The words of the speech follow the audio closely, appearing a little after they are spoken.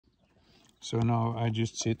So now I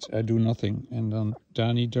just sit, I do nothing, and then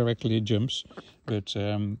Dani directly jumps. But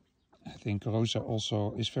I think Rosa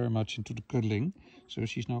also is very much into the cuddling. So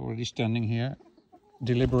she's now already standing here,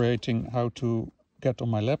 deliberating how to get on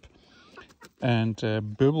my lap. And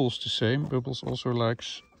Bubbles the same. Bubbles also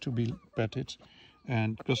likes to be petted.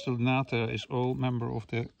 And Castellanata is all member of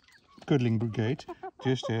the cuddling brigade,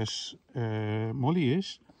 just as Molly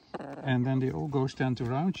is. And then they all go stand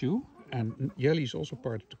around you. And Jelly is also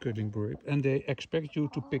part of the cuddling brigade, and they expect you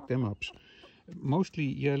to pick them up.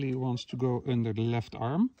 Mostly Jelly wants to go under the left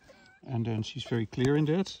arm, and then she's very clear in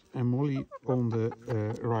that. And Molly on the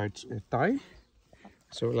right thigh,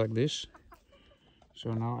 so like this.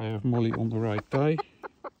 So now I have Molly on the right thigh.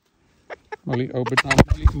 Molly, oh, but now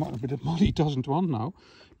Molly doesn't want now.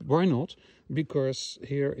 Why not? Because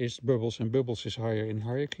here is Bubbles, and Bubbles is higher in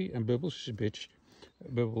hierarchy, and Bubbles is a bitch.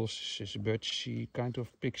 Bubbles is a bitch. She kind of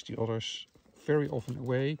picks the others very often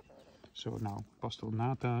away. So now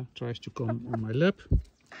Castellanata tries to come on my lap.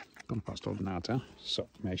 Come Castellanata. Zo,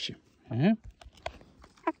 meisje. Hè?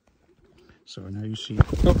 So now you see.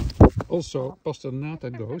 Oh, also Castellanata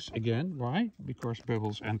goes again. Why? Because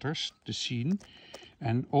Bubbles enters the scene,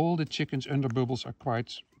 and all the chickens under Bubbles are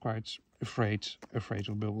quite afraid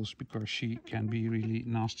of Bubbles, because she can be really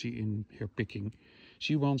nasty in her picking.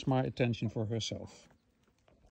 She wants my attention for herself.